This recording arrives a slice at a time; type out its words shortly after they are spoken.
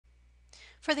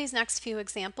For these next few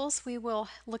examples, we will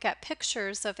look at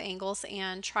pictures of angles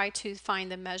and try to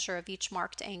find the measure of each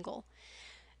marked angle.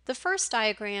 The first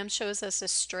diagram shows us a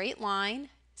straight line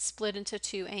split into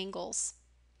two angles.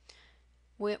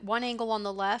 One angle on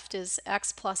the left is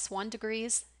x plus 1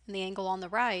 degrees, and the angle on the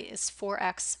right is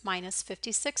 4x minus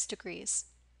 56 degrees.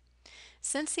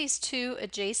 Since these two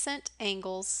adjacent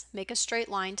angles make a straight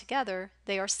line together,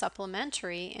 they are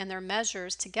supplementary and their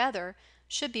measures together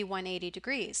should be 180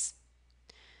 degrees.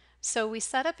 So we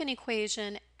set up an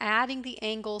equation adding the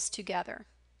angles together.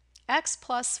 X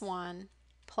plus 1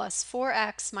 plus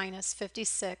 4x minus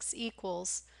 56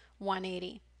 equals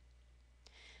 180.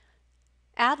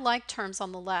 Add like terms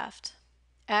on the left.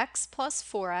 X plus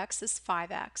 4x is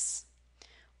 5x.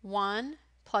 1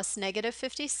 plus negative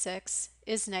 56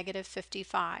 is negative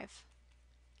 55.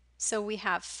 So we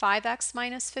have 5x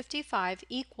minus 55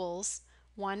 equals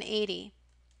 180.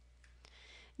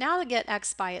 Now to get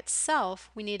x by itself,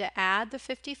 we need to add the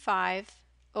 55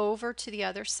 over to the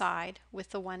other side with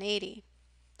the 180.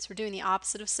 So we're doing the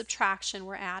opposite of subtraction,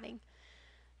 we're adding.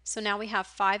 So now we have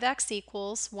 5x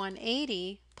equals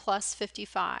 180 plus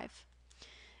 55.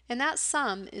 And that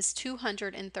sum is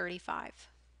 235.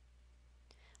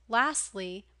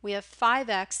 Lastly, we have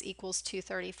 5x equals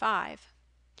 235.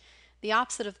 The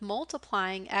opposite of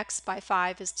multiplying x by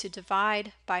 5 is to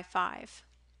divide by 5.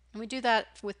 And we do that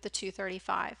with the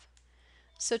 235.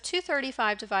 So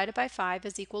 235 divided by 5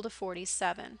 is equal to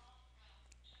 47.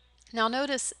 Now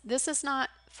notice this is not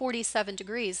 47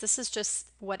 degrees, this is just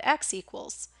what x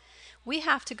equals. We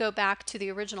have to go back to the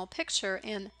original picture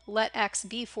and let x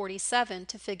be 47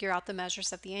 to figure out the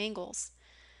measures of the angles.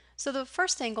 So the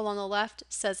first angle on the left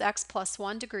says x plus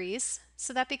 1 degrees,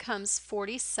 so that becomes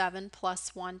 47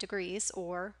 plus 1 degrees,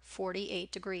 or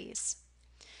 48 degrees.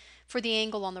 For the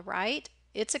angle on the right,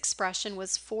 its expression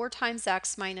was 4 times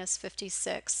x minus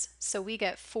 56, so we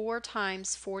get 4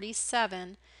 times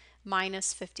 47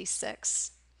 minus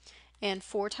 56. And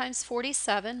 4 times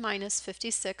 47 minus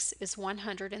 56 is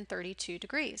 132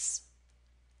 degrees.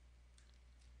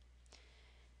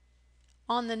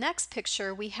 On the next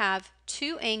picture, we have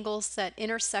two angles that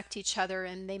intersect each other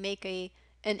and they make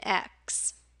an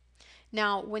X.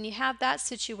 Now, when you have that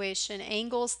situation,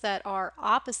 angles that are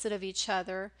opposite of each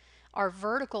other are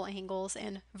vertical angles,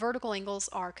 and vertical angles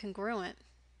are congruent.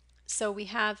 So we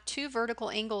have two vertical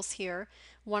angles here.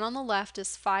 One on the left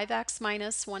is 5x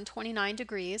minus 129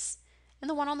 degrees, and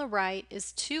the one on the right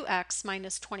is 2x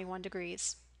minus 21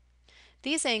 degrees.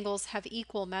 These angles have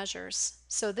equal measures,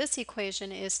 so this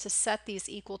equation is to set these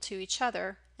equal to each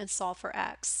other and solve for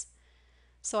x.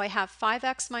 So I have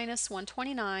 5x minus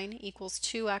 129 equals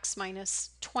 2x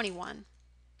minus 21.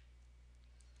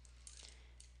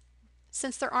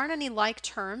 Since there aren't any like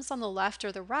terms on the left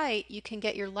or the right, you can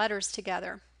get your letters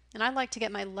together. And I like to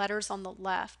get my letters on the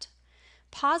left.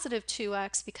 Positive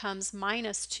 2x becomes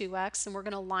minus 2x, and we're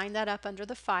going to line that up under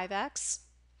the 5x.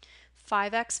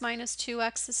 5x minus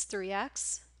 2x is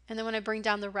 3x. And then when I bring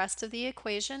down the rest of the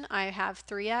equation, I have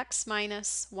 3x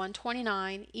minus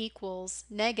 129 equals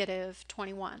negative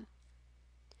 21.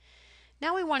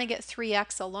 Now we want to get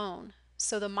 3x alone.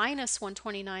 So the minus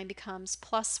 129 becomes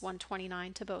plus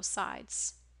 129 to both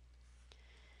sides.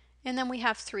 And then we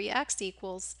have 3x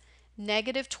equals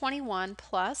negative 21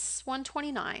 plus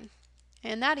 129,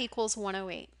 and that equals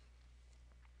 108.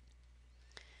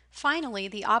 Finally,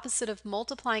 the opposite of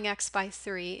multiplying x by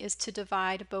 3 is to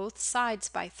divide both sides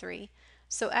by 3.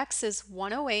 So x is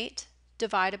 108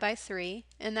 divided by 3,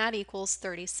 and that equals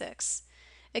 36.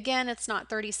 Again, it's not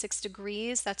 36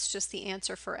 degrees, that's just the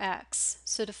answer for x.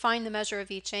 So to find the measure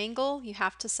of each angle, you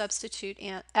have to substitute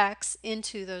x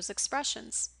into those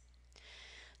expressions.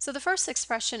 So the first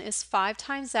expression is 5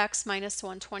 times x minus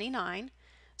 129.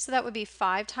 So that would be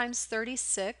 5 times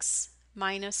 36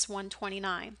 minus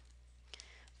 129.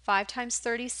 5 times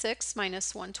 36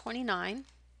 minus 129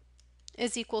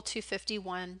 is equal to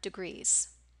 51 degrees.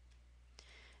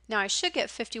 Now I should get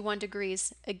 51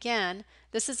 degrees again.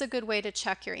 This is a good way to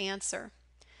check your answer.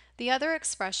 The other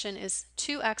expression is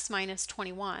 2x minus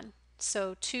 21.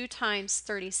 So 2 times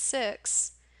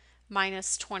 36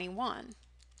 minus 21.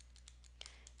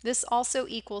 This also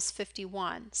equals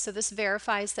 51. So this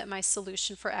verifies that my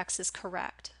solution for x is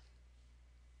correct.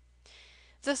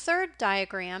 The third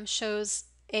diagram shows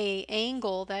an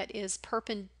angle that is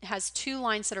has two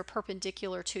lines that are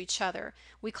perpendicular to each other.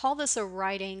 We call this a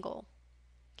right angle.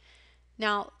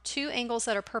 Now, two angles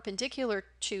that are perpendicular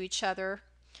to each other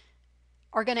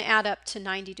are going to add up to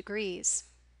 90 degrees.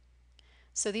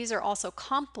 So these are also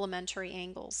complementary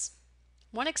angles.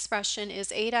 One expression is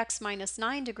 8x minus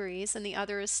 9 degrees and the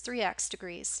other is 3x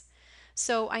degrees.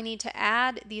 So I need to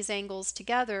add these angles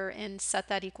together and set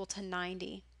that equal to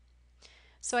 90.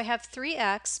 So I have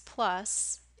 3x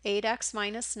plus 8x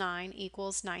minus 9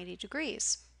 equals 90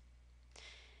 degrees.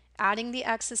 Adding the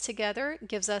x's together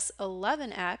gives us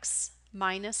 11x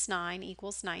minus 9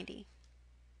 equals 90.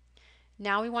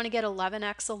 Now we want to get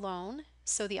 11x alone,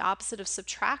 so the opposite of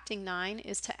subtracting 9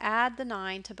 is to add the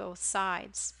 9 to both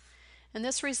sides. And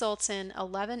this results in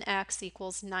 11x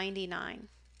equals 99.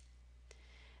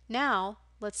 Now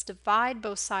let's divide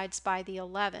both sides by the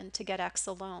 11 to get x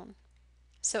alone.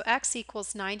 So x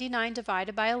equals 99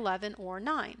 divided by 11, or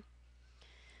 9.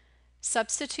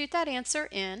 Substitute that answer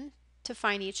in to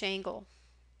find each angle.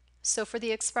 So for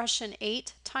the expression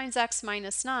 8 times x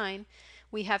minus 9,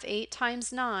 we have 8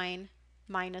 times 9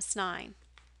 minus 9.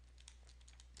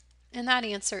 And that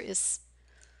answer is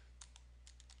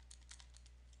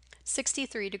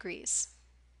 63 degrees.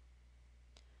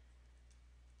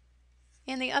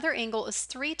 And the other angle is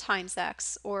 3 times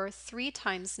x, or 3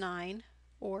 times 9,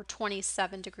 or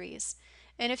 27 degrees.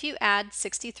 And if you add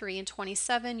 63 and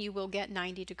 27, you will get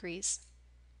 90 degrees.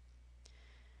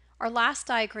 Our last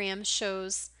diagram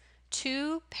shows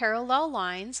two parallel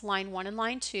lines, line 1 and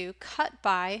line 2, cut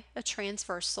by a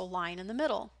transversal line in the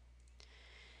middle.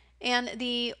 And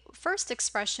the first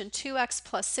expression, 2x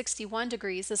plus 61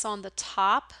 degrees, is on the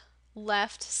top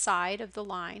left side of the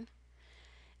line.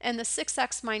 And the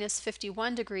 6x minus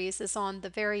 51 degrees is on the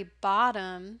very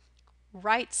bottom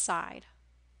right side.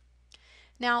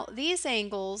 Now these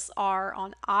angles are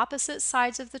on opposite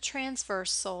sides of the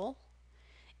transversal,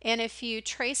 and if you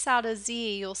trace out a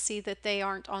Z, you'll see that they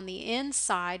aren't on the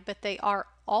inside, but they are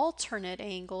alternate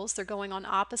angles. They're going on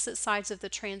opposite sides of the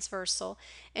transversal,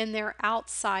 and they're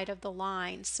outside of the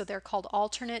line, so they're called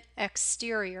alternate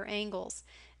exterior angles.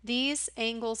 These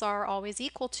angles are always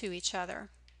equal to each other.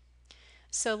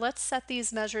 So let's set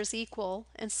these measures equal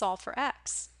and solve for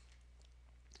x.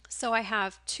 So I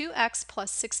have 2x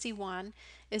plus 61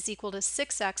 is equal to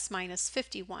 6x minus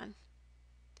 51.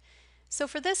 So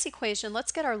for this equation,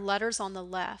 let's get our letters on the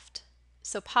left.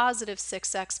 So positive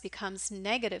 6x becomes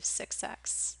negative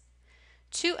 6x.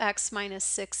 2x minus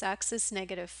 6x is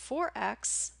negative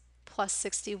 4x plus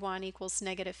 61 equals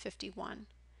negative 51.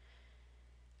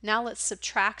 Now let's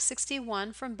subtract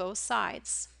 61 from both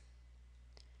sides.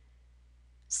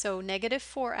 So negative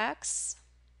 4x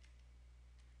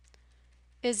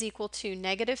is equal to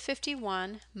negative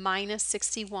 51 minus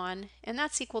 61, and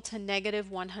that's equal to negative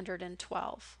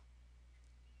 112.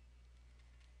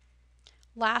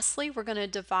 Lastly, we're going to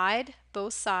divide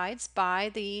both sides by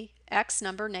the x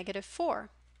number, negative 4.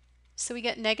 So we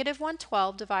get negative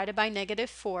 112 divided by negative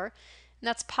 4, and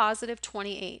that's positive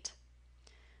 28.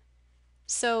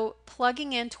 So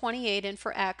plugging in 28 in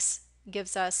for x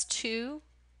gives us 2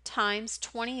 times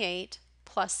 28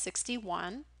 plus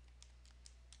 61.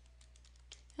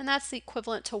 And that's the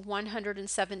equivalent to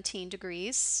 117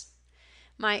 degrees.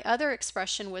 My other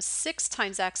expression was 6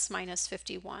 times x minus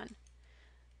 51.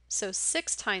 So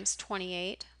 6 times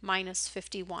 28 minus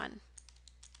 51.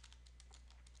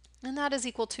 And that is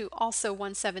equal to also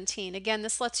 117. Again,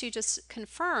 this lets you just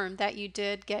confirm that you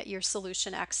did get your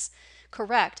solution x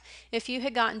correct. If you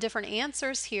had gotten different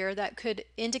answers here, that could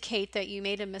indicate that you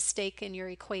made a mistake in your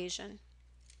equation.